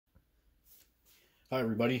Hi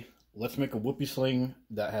everybody, let's make a whoopie sling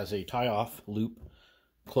that has a tie-off loop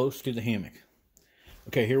close to the hammock.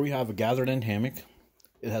 Okay, here we have a gathered end hammock.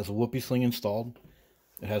 It has a whoopie sling installed.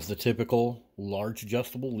 It has the typical large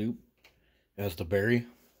adjustable loop. It has the berry,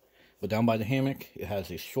 but down by the hammock it has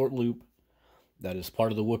a short loop that is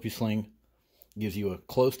part of the whoopie sling. It gives you a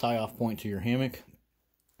close tie-off point to your hammock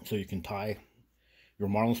so you can tie your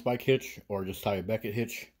marlin spike hitch or just tie a Beckett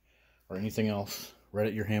hitch or anything else right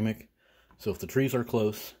at your hammock. So if the trees are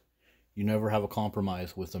close, you never have a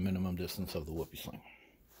compromise with the minimum distance of the whoopie sling.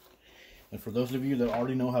 And for those of you that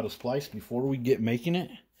already know how to splice, before we get making it,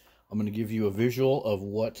 I'm going to give you a visual of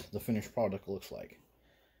what the finished product looks like.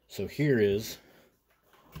 So here is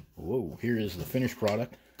the finished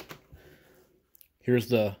product. Here's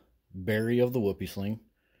the berry of the whoopie sling.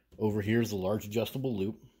 Over here is the large adjustable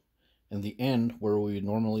loop. And the end, where we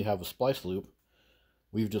normally have a splice loop,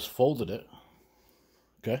 we've just folded it.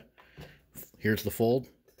 Okay. Here's the fold,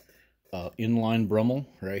 inline brummel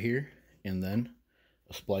right here, and then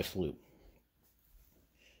a splice loop.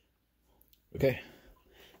 Okay,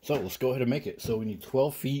 so let's go ahead and make it. So we need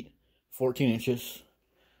 12 feet, 14 inches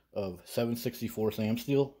of 7/64 am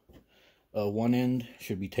steel. One end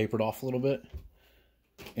should be tapered off a little bit,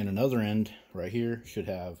 and another end right here should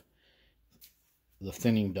have the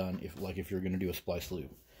thinning done, if you're going to do a splice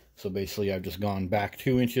loop. So basically I've just gone back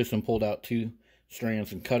 2 inches and pulled out 2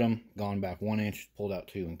 strands and cut them, gone back 1 inch, pulled out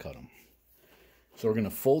 2 and cut them. So we're going to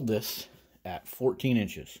fold this at 14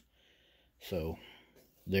 inches. So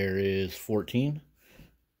there is 14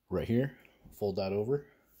 right here. Fold that over.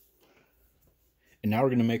 And now we're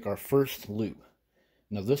going to make our first loop.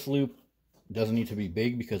 Now this loop doesn't need to be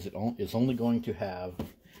big because it's only going to have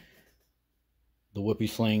the whoopie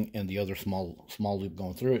sling and the other small loop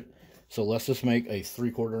going through it. So let's just make a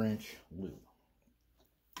 3/4 inch loop.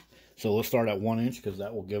 So let's start at 1 inch because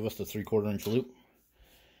that will give us the 3/4 inch loop.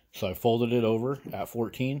 So I folded it over at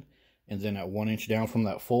 14, and then at 1 inch down from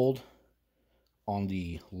that fold on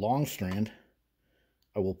the long strand,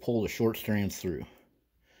 I will pull the short strands through.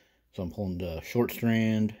 So I'm pulling the short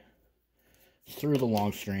strand through the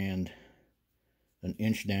long strand 1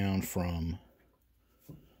 inch down from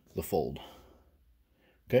the fold.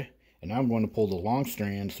 Okay, and now I'm going to pull the long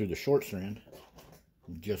strand through the short strand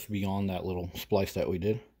just beyond that little splice that we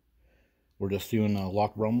did. We're just doing a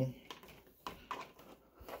lock brummel.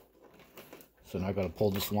 So now I've got to pull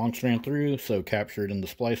this long strand through, so capture it in the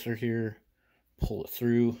splicer here, pull it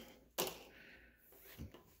through,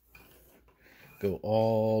 go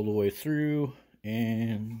all the way through,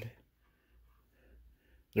 and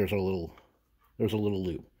there's a little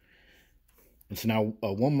loop. And so now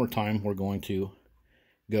one more time we're going to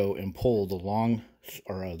go and pull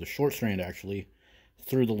the short strand actually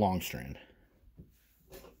through the long strand.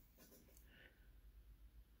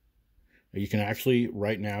 You can actually,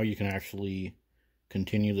 right now, you can actually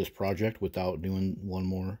continue this project without doing one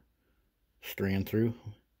more strand through.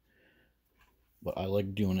 But I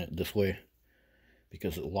like doing it this way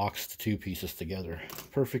because it locks the two pieces together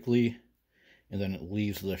perfectly, and then it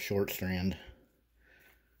leaves the short strand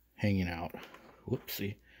hanging out.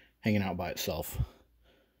 Whoopsie. Hanging out by itself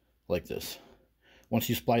like this. Once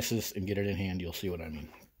you splice this and get it in hand, you'll see what I mean.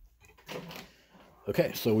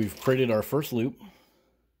 Okay, so we've created our first loop.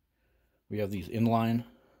 We have these little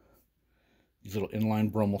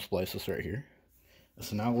inline brummel splices right here.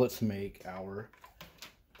 So now let's make our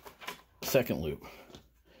second loop.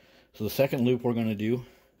 So the second loop we're going to do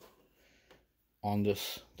on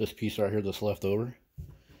this piece right here that's left over.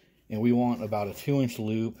 And we want about a 2-inch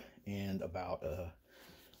loop and about a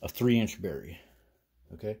 3-inch berry.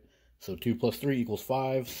 Okay, so 2 plus 3 equals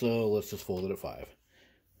 5. So let's just fold it at 5.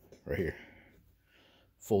 Right here.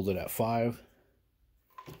 Fold it at 5.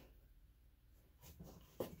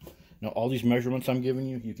 Now, all these measurements I'm giving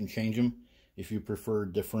you, you can change them if you prefer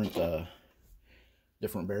different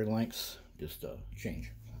berry lengths. Just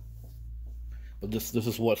change. But this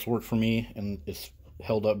is what's worked for me, and it's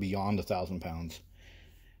held up beyond 1,000 pounds.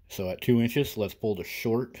 So at 2 inches, let's pull the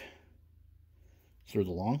short through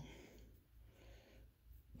the long.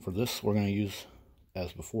 For this, we're going to use,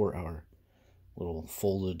 as before, our little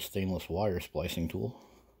folded stainless wire splicing tool.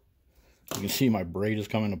 You can see my braid is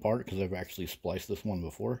coming apart because I've actually spliced this one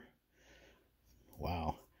before.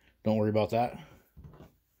 Wow, don't worry about that.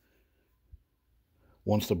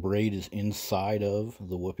 Once the braid is inside of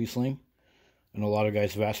the whoopie sling, and a lot of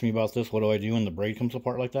guys have asked me about this, what do I do when the braid comes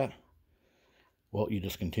apart like that? Well, you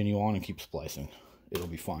just continue on and keep splicing. It'll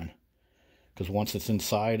be fine. Because once it's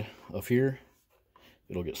inside of here,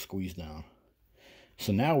 it'll get squeezed down.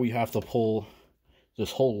 So now we have to pull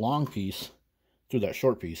this whole long piece through that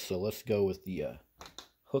short piece. So let's go with the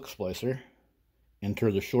hook splicer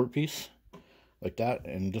enter the short piece like that,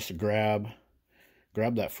 and just grab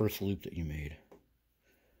that first loop that you made.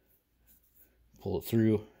 Pull it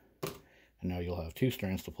through, and now you'll have 2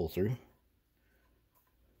 strands to pull through.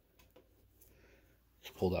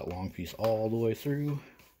 Just pull that long piece all the way through.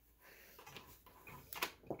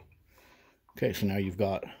 Okay, so now you've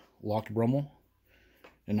got locked brummel.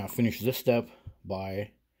 And now finish this step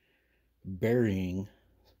by burying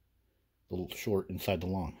the short inside the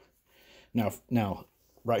long. Now,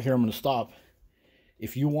 right here I'm going to stop.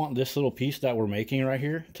 If you want this little piece that we're making right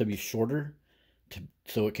here to be shorter,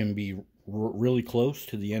 so it can be really close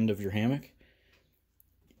to the end of your hammock,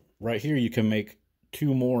 right here you can make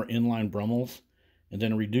 2 more inline brummels and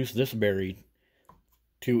then reduce this bury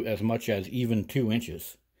to as much as even 2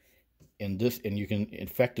 inches. And you can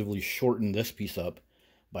effectively shorten this piece up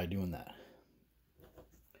by doing that.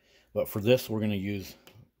 But for this, we're going to use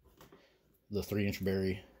the 3-inch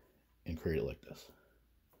bury and create it like this.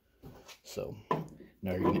 So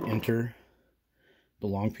now you're going to enter the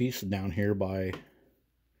long piece down here by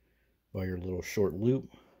your little short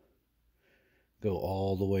loop. Go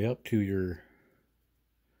all the way up to your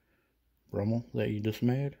brummel that you just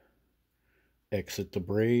made. Exit the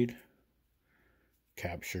braid.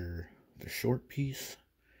 Capture the short piece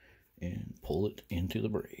and pull it into the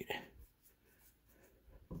braid.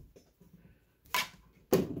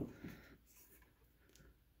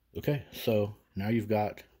 Okay, so now you've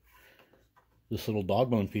got this little dog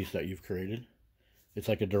bone piece that you've created. It's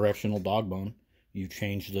like a directional dog bone. You've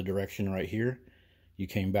changed the direction right here. You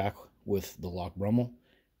came back with the lock brummel,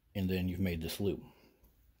 and then you've made this loop.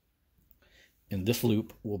 And this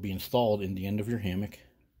loop will be installed in the end of your hammock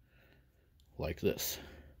like this,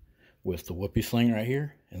 with the Whoopie sling right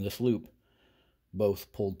here and this loop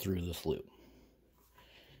both pulled through this loop.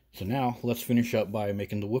 So now let's finish up by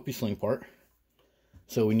making the Whoopie sling part.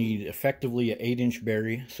 So we need effectively an 8-inch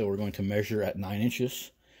bury, so we're going to measure at 9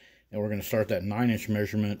 inches. And we're going to start that 9-inch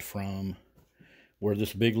measurement from where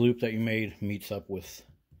this big loop that you made meets up with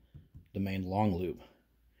the main long loop.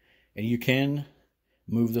 And you can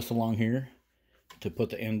move this along here to put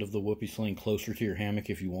the end of the Whoopie sling closer to your hammock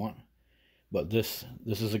if you want. But this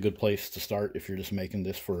is a good place to start if you're just making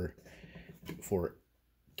this to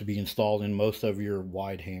be installed in most of your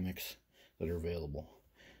wide hammocks that are available.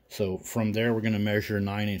 So from there, we're going to measure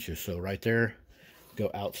 9 inches. So right there,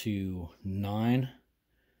 go out to 9,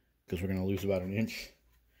 because we're going to lose about 1 inch.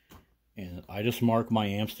 And I just mark my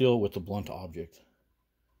am steel with the blunt object.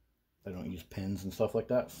 I don't use pens and stuff like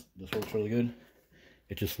that. This works really good.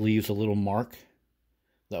 It just leaves a little mark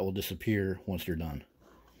that will disappear once you're done.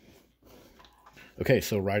 Okay,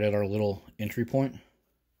 so right at our little entry point,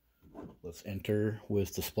 let's enter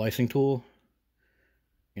with the splicing tool,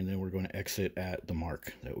 and then we're going to exit at the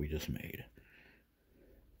mark that we just made.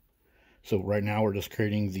 So right now we're just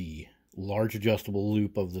creating the large adjustable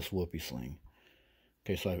loop of this Whoopie sling.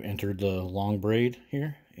 Okay, so I've entered the long braid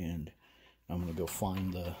here, and I'm going to go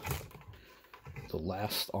find the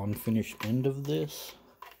last unfinished end of this.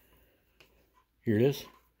 Here it is.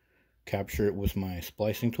 Capture it with my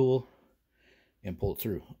splicing tool and pull it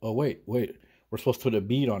through. Oh, wait. We're supposed to put a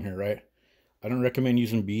bead on here, right? I don't recommend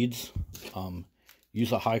using beads.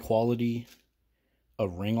 Use a high quality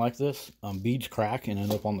of ring like this. Beads crack and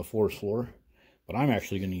end up on the forest floor. But I'm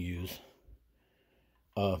actually going to use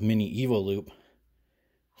a mini Evo loop.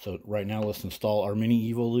 So right now let's install our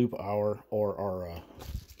mini Evo loop, our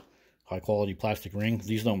high quality plastic ring.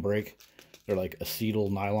 These don't break. They're like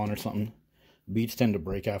acetyl nylon or something. Beads tend to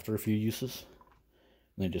break after a few uses.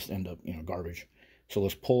 And they just end up, garbage. So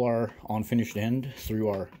let's pull our unfinished end through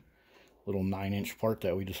our little 9-inch part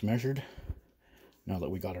that we just measured. Now that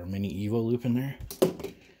we got our mini Evo loop in there.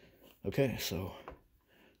 Okay, so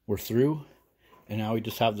we're through. And now we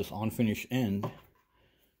just have this unfinished end.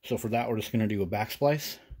 So for that, we're just going to do a back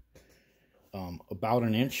splice. About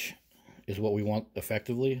 1 inch is what we want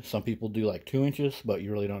effectively. Some people do like 2 inches, but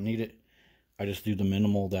you really don't need it. I just do the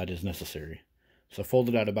minimal that is necessary. So fold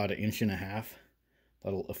it at about 1.5 inches.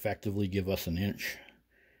 That'll effectively give us 1 inch.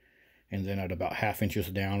 And then at about 1/2 inches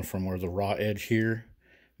down from where the raw edge here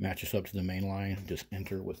matches up to the main line, just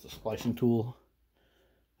enter with the splicing tool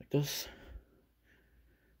like this.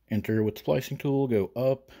 Enter with the splicing tool, go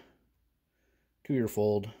up to your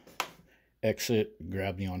fold, exit,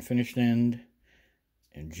 grab the unfinished end,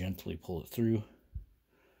 and gently pull it through.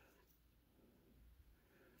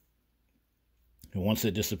 And once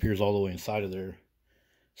it disappears all the way inside of there,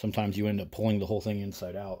 sometimes you end up pulling the whole thing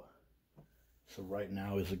inside out. So right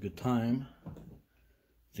now is a good time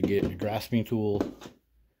to get your grasping tool,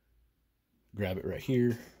 grab it right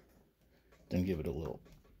here, then give it a little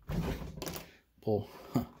pull,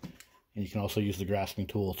 And you can also use the grasping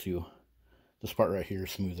tool to, this part right here,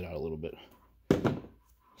 smooth it out a little bit.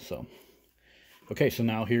 So, okay, so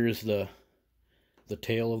now here's the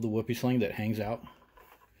tail of the whoopie sling that hangs out.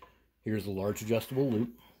 Here's the large adjustable loop.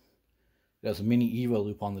 It has a mini Evo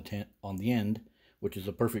loop on the end, which is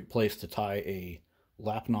a perfect place to tie a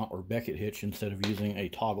lap knot or Beckett hitch instead of using a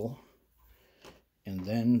toggle. And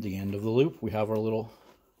then the end of the loop, we have our little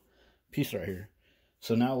piece right here.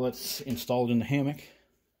 So now let's install it in the hammock.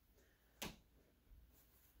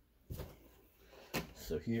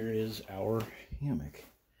 So here is our hammock.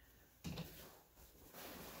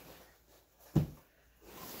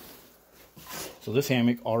 So this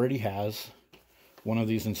hammock already has one of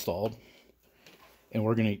these installed, and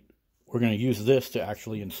we're gonna use this to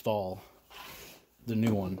actually install the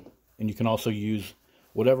new one. And you can also use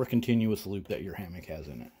whatever continuous loop that your hammock has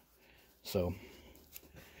in it. So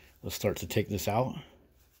let's start to take this out.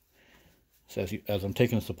 So as I'm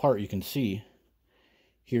taking this apart, you can see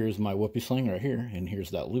here's my whoopie sling right here, and here's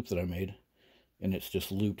that loop that I made, and it's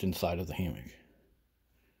just looped inside of the hammock.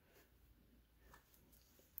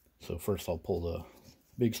 So first I'll pull the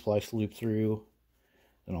big splice loop through,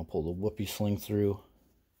 then I'll pull the whoopie sling through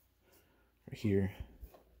right here.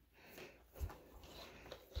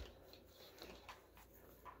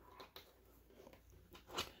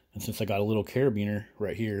 And since I got a little carabiner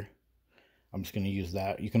right here, I'm just going to use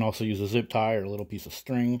that. You can also use a zip tie or a little piece of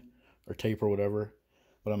string or tape or whatever,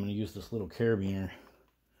 but I'm going to use this little carabiner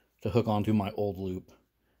to hook onto my old loop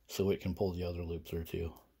so it can pull the other loop through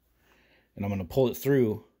too. And I'm going to pull it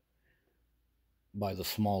through by the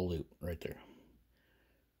small loop right there.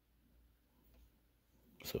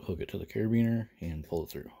 So hook it to the carabiner and pull it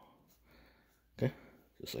through. Okay,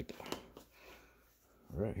 just like that.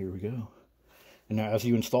 All right, here we go. And now as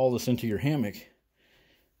you install this into your hammock,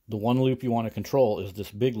 the one loop you want to control is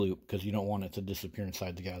this big loop because you don't want it to disappear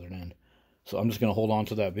inside the gathered end. So I'm just going to hold on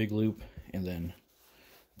to that big loop and then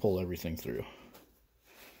pull everything through.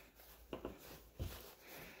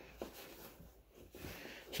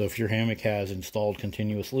 So if your hammock has installed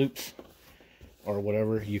continuous loops or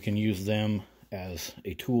whatever, you can use them as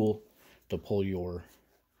a tool to pull your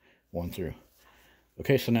one through.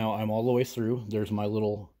 Okay, so now I'm all the way through. There's my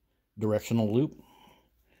little directional loop.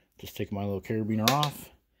 Just take my little carabiner off,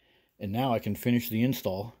 and now I can finish the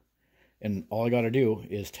install. And all I got to do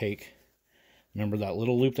is take, remember that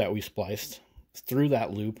little loop that we spliced? Through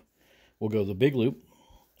that loop will go the big loop,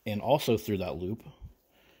 and also through that loop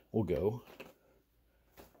will go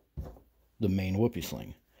the main whoopie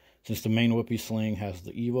sling. Since the main whoopie sling has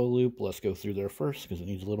the Evo loop, let's go through there first because it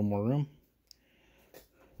needs a little more room.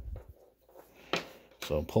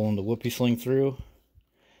 So I'm pulling the whoopie sling through.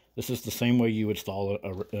 This is the same way you would install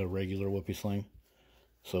a regular whoopie sling.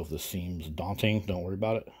 So if this seems daunting, don't worry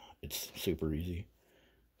about it. It's super easy.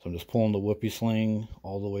 So I'm just pulling the whoopie sling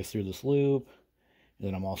all the way through this loop. And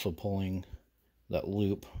then I'm also pulling that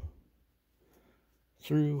loop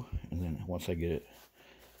through. And then once I get it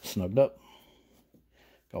snugged up,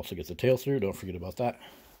 I also get the tail through. Don't forget about that.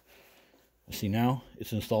 See, now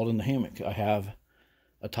it's installed in the hammock. I have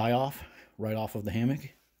a tie off right off of the hammock.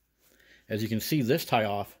 As you can see, this tie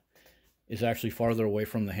off is actually farther away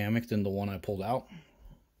from the hammock than the one I pulled out.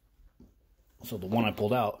 So the one I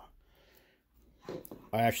pulled out,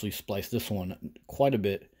 I actually spliced this one quite a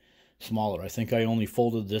bit smaller. I think I only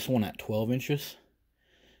folded this one at 12 inches.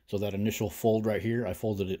 So that initial fold right here, I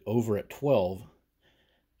folded it over at 12.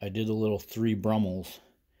 I did the little 3 brummels,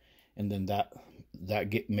 and then that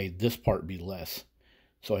made this part be less.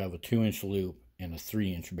 So I have a 2-inch loop and a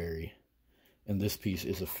 3-inch bury. And this piece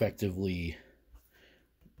is effectively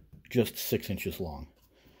just 6 inches long.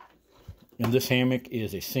 And this hammock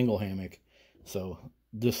is a single hammock, so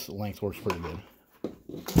this length works pretty good.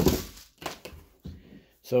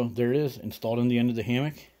 So there it is, installed in the end of the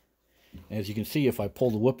hammock. And as you can see, if I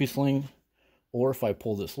pull the whoopie sling or if I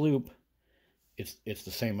pull this loop, it's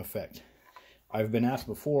the same effect. I've been asked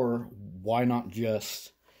before, why not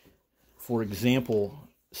just, for example,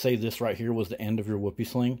 say this right here was the end of your whoopie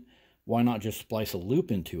sling, why not just splice a loop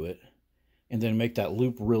into it and then make that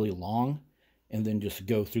loop really long and then just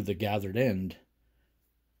go through the gathered end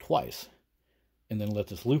twice and then let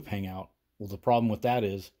this loop hang out? Well, the problem with that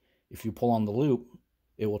is if you pull on the loop,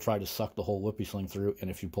 it will try to suck the whole whoopie sling through, and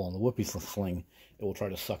if you pull on the whoopie sling, it will try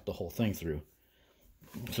to suck the whole thing through.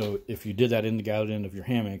 So if you did that in the gathered end of your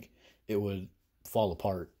hammock, it would fall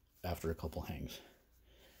apart after a couple hangs.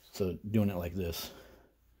 So doing it like this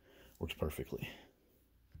works perfectly.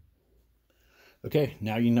 Okay,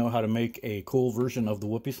 now you know how to make a cool version of the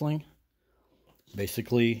whoopie sling.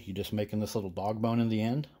 Basically, you're just making this little dog bone in the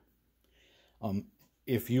end.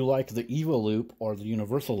 if you like the Evo loop or the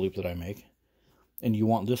universal loop that I make, and you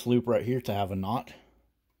want this loop right here to have a knot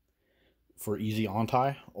for easy on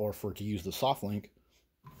tie or for to use the soft link,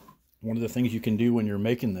 one of the things you can do when you're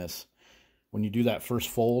making this, when you do that first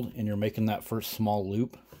fold and you're making that first small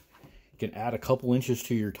loop, you can add a couple inches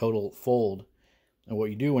to your total fold. And what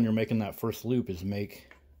you do when you're making that first loop is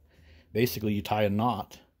basically you tie a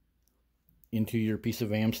knot into your piece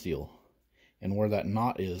of AM steel. And where that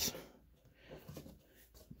knot is,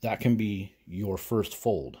 that can be your first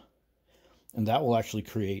fold. And that will actually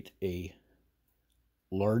create a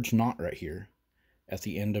large knot right here at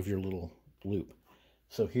the end of your little loop.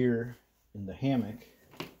 So here in the hammock,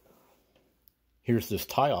 here's this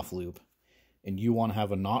tie-off loop, and you want to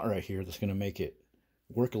have a knot right here that's going to make it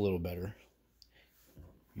work a little better.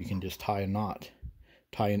 You can just tie a knot,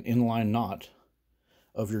 tie an inline knot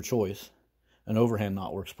of your choice. An overhand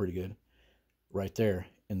knot works pretty good right there.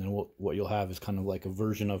 And then what you'll have is kind of like a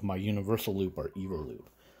version of my universal loop or Evo loop.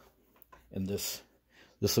 And this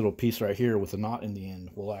little piece right here with a knot in the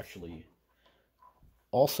end will actually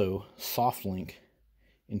also soft link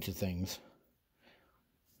into things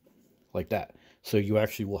like that. So you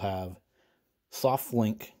actually will have soft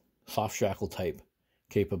link, soft shackle type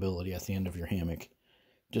capability at the end of your hammock.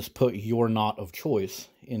 Just put your knot of choice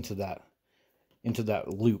into that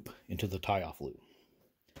loop, into the tie-off loop.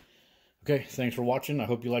 Okay, thanks for watching. I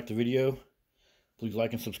hope you liked the video. Please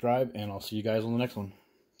like and subscribe, and I'll see you guys on the next one.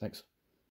 Thanks.